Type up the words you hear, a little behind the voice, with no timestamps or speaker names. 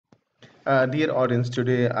Dear audience,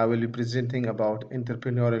 today I will be presenting about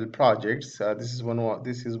entrepreneurial projects. This is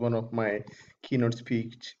one of my keynote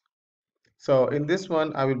speech. So in this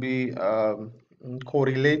one, I will be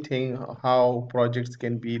correlating how projects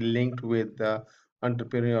can be linked with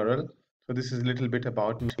entrepreneurial. So this is a little bit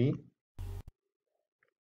about me.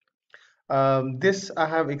 This I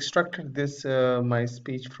have extracted this my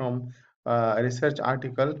speech from a research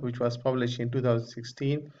article which was published in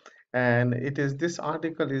 2016, and it is this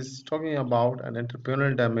article is talking about an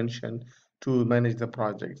entrepreneurial dimension to manage the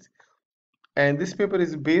projects. And this paper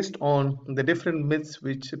is based on the different myths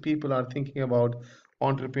which people are thinking about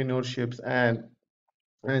entrepreneurships and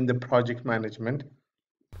the project management.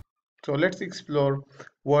 So let's explore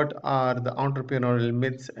what are the entrepreneurial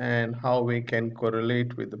myths and how we can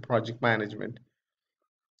correlate with the project management.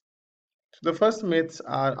 So the first myths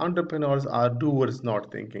are entrepreneurs are doers, not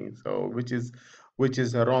thinking. So which is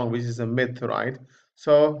wrong, which is a myth, right?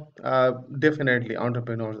 So definitely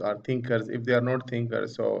entrepreneurs are thinkers. If they are not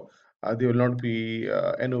thinkers, so they will not be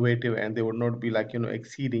innovative and they will not be like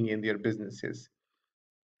exceeding in their businesses.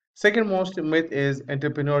 Second most myth is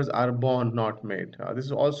entrepreneurs are born, not made. This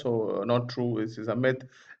is also not true. This is a myth,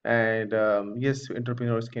 and yes,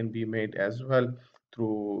 entrepreneurs can be made as well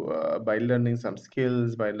through by learning some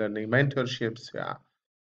skills, by learning mentorships. Yeah.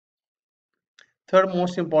 Third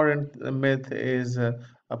most important myth is a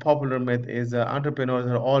popular myth is entrepreneurs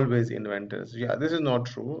are always inventors. Yeah, this is not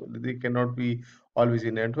true. They cannot be always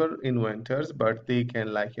inventors, but they can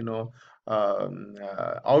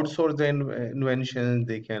outsource the inventions.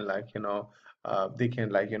 They can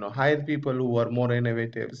hire people who are more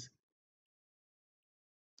innovative.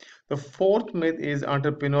 The fourth myth is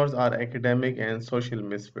entrepreneurs are academic and social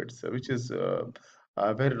misfits, which is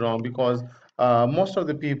very wrong because most of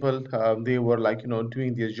the people they were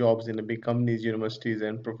doing their jobs in the big companies, universities,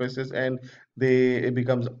 and professors, and they it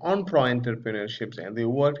becomes entrepreneurships, and they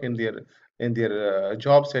work in their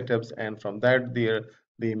job setups, and from that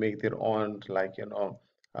they make their own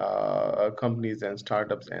companies and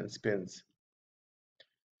startups and spins.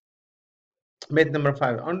 Myth number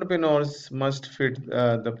five, entrepreneurs must fit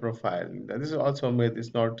the profile. This is also a myth.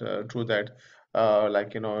 It's not true that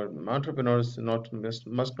entrepreneurs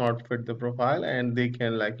must not fit the profile, and they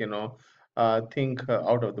can think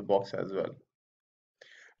out of the box as well.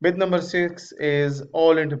 Myth number six is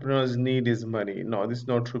all entrepreneurs need is money. No, this is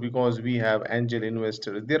not true because we have angel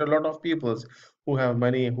investors. There are a lot of peoples who have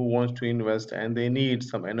money who wants to invest, and they need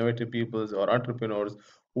some innovative peoples or entrepreneurs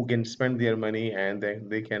who can spend their money, and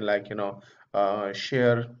they can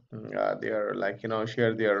share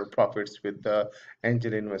share their profits with the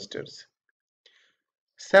angel investors.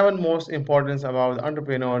 Seven most importance about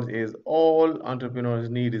entrepreneurs is all entrepreneurs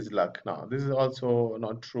need is luck. Now, this is also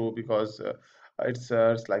not true because it's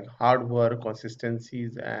like hard work,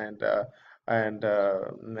 consistencies, and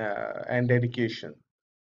dedication.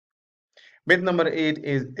 Myth number eight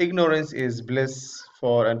is ignorance is bliss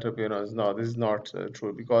for entrepreneurs. No, this is not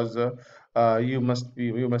true because you must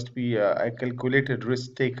be a calculated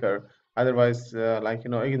risk taker. Otherwise,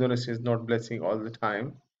 ignorance is not blessing all the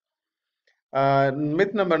time.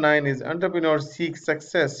 Myth number nine is entrepreneurs seek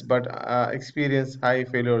success but experience high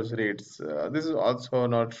failures rates. This is also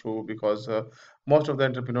not true because most of the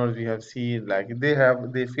entrepreneurs we have seen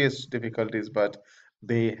they face difficulties, but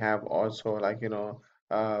they have also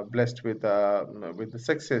blessed with the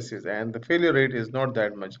successes, and the failure rate is not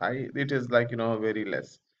that much high. It is very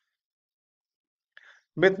less.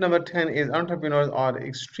 Myth number 10 is entrepreneurs are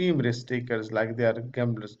extreme risk takers, like they are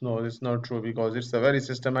gamblers. No, it's not true because it's a very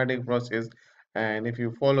systematic process, and if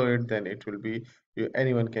you follow it, then it will be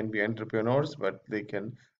anyone can be entrepreneurs, but they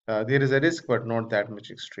can. There is a risk, but not that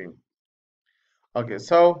much extreme. Okay,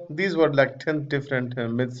 so these were like 10 different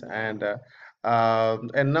myths, and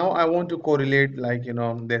now I want to correlate this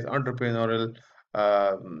entrepreneurial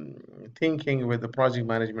thinking with the project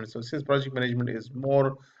management. So since project management is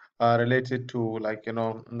more related to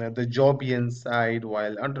the Jobian side,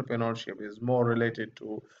 while entrepreneurship is more related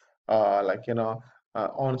to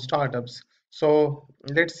on startups. So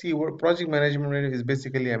let's see, what project management is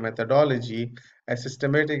basically a methodology, a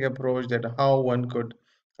systematic approach that how one could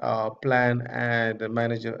plan and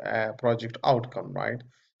manage a project outcome, right?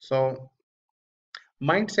 So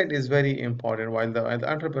mindset is very important while the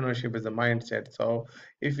entrepreneurship is a mindset. So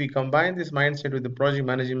if we combine this mindset with the project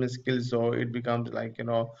management skills, so it becomes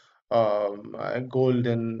a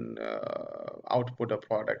golden output of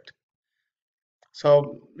product.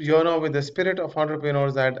 So with the spirit of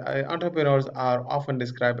entrepreneurs, that entrepreneurs are often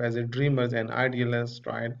described as a dreamers and idealists,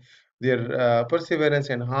 right? Their perseverance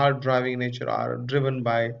and hard driving nature are driven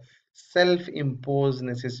by self-imposed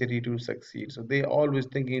necessity to succeed. So they always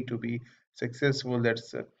thinking to be successful.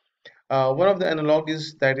 That's one of the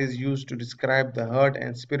analogies that is used to describe the heart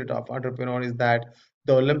and spirit of entrepreneur is that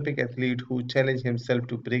the Olympic athlete who challenge himself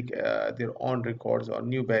to break their own records or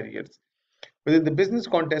new barriers. Within the business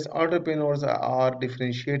context, entrepreneurs are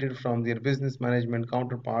differentiated from their business management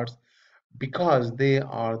counterparts because they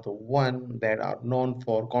are the one that are known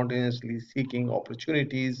for continuously seeking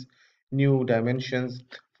opportunities, new dimensions,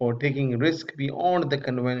 for taking risk beyond the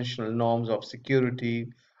conventional norms of security,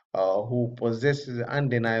 who possesses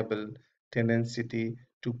undeniable tendency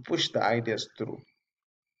to push the ideas through.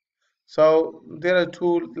 So there are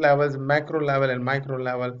two levels, macro level and micro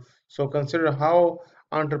level. So consider how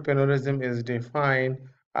entrepreneurism is defined.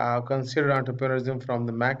 Consider entrepreneurism from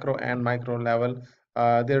the macro and micro level.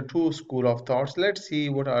 There are two school of thoughts. Let's see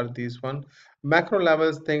what are these one. Macro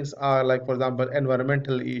levels things are like, for example,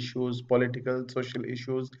 environmental issues, political, social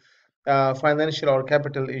issues, financial or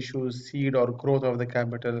capital issues, seed or growth of the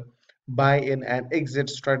capital, buy-in and exit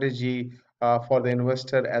strategy for the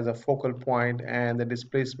investor as a focal point, and the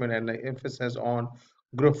displacement and the emphasis on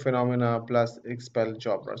group phenomena plus expel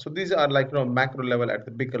job run. So these are like macro level at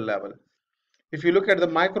the bigger level. If you look at the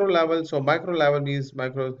micro level, so micro level means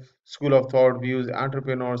micro school of thought views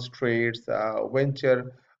entrepreneurs traits,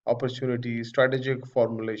 venture opportunity, strategic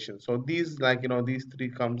formulation. So these like these three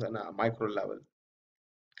comes in a micro level.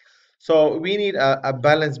 So we need a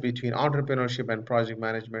balance between entrepreneurship and project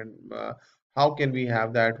management. How can we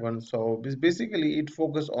have that one? So basically, it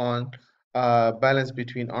focus on balance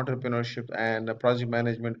between entrepreneurship and project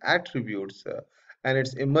management attributes, and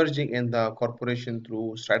it's emerging in the corporation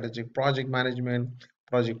through strategic project management,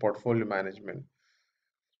 project portfolio management.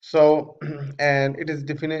 So, and it is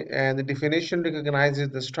definite, and the definition recognizes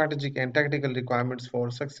the strategic and tactical requirements for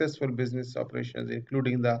successful business operations,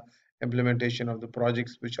 including the implementation of the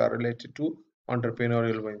projects which are related to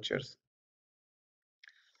entrepreneurial ventures.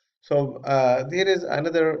 So there is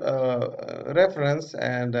another reference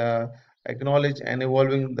and acknowledge and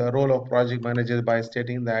evolving the role of project managers by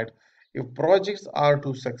stating that if projects are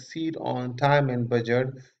to succeed on time and budget,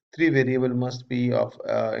 three variables must be of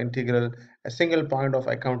integral. A single point of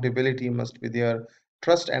accountability must be there.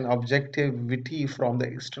 Trust and objectivity from the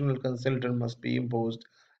external consultant must be imposed,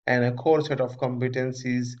 and a core set of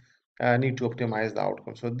competencies need to optimize the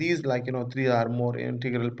outcome. So these, like three are more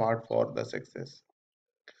integral part for the success.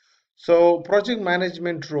 So project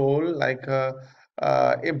management role like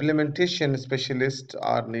implementation specialists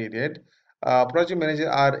are needed. Project managers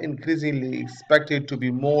are increasingly expected to be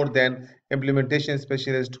more than implementation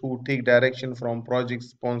specialists who take direction from project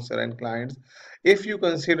sponsor and clients. If you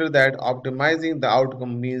consider that optimizing the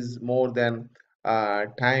outcome means more than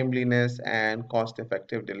timeliness and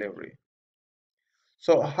cost-effective delivery.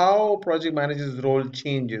 So how project manager's role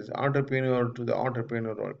changes entrepreneur to the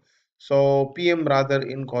entrepreneur role. So PM rather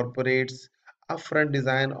incorporates upfront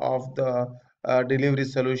design of the delivery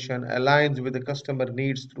solution, aligns with the customer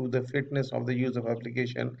needs through the fitness of the use of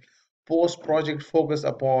application. Post project focus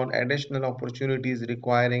upon additional opportunities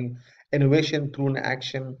requiring innovation through an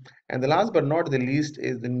action. And the last but not the least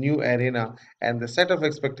is the new arena and the set of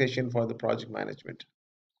expectation for the project management.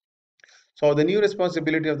 So the new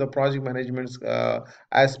responsibility of the project management,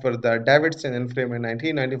 as per the Davidson and Frame in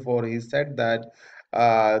 1994, he said that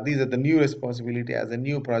these are the new responsibility as a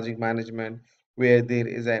new project management, where there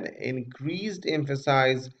is an increased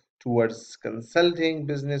emphasis towards consulting,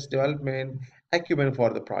 business development, acumen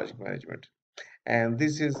for the project management. And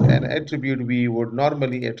this is an attribute we would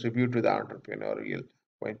normally attribute to the entrepreneurial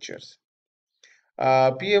ventures.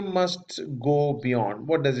 PM must go beyond.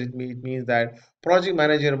 What does it mean? It means that project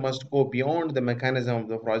manager must go beyond the mechanism of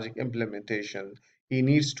the project implementation. He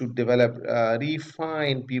needs to develop,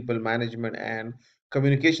 refine people management and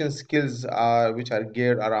communication skills which are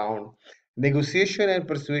geared around negotiation and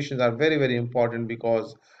persuasions are very, very important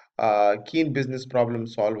because keen business problem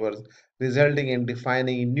solvers, resulting in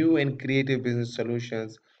defining new and creative business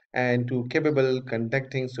solutions and to capable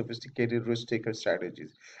conducting sophisticated risk taker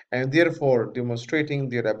strategies and therefore demonstrating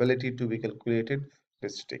their ability to be calculated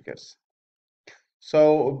risk takers.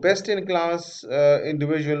 So, best in class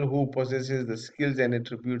individual who possesses the skills and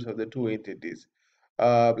attributes of the two entities,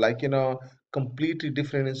 like completely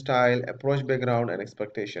different in style, approach, background, and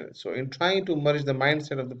expectation. So, in trying to merge the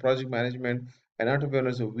mindset of the project management and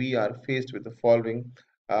entrepreneurs, we are faced with the following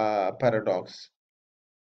paradox.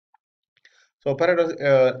 So, paradox,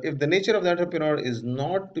 if the nature of the entrepreneur is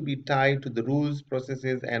not to be tied to the rules,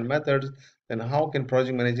 processes, and methods, then how can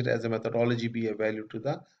project manager as a methodology be of value to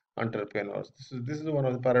the entrepreneurs? This is one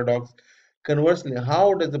of the paradox. Conversely,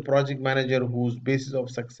 how does the project manager whose basis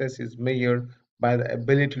of success is measured by the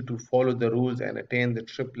ability to follow the rules and attain the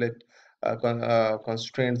triplet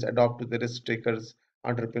constraints adopt to the risk takers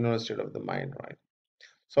entrepreneurial state of the mind, right?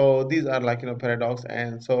 So these are like paradox.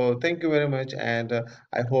 And so thank you very much, and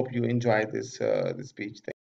I hope you enjoy this speech.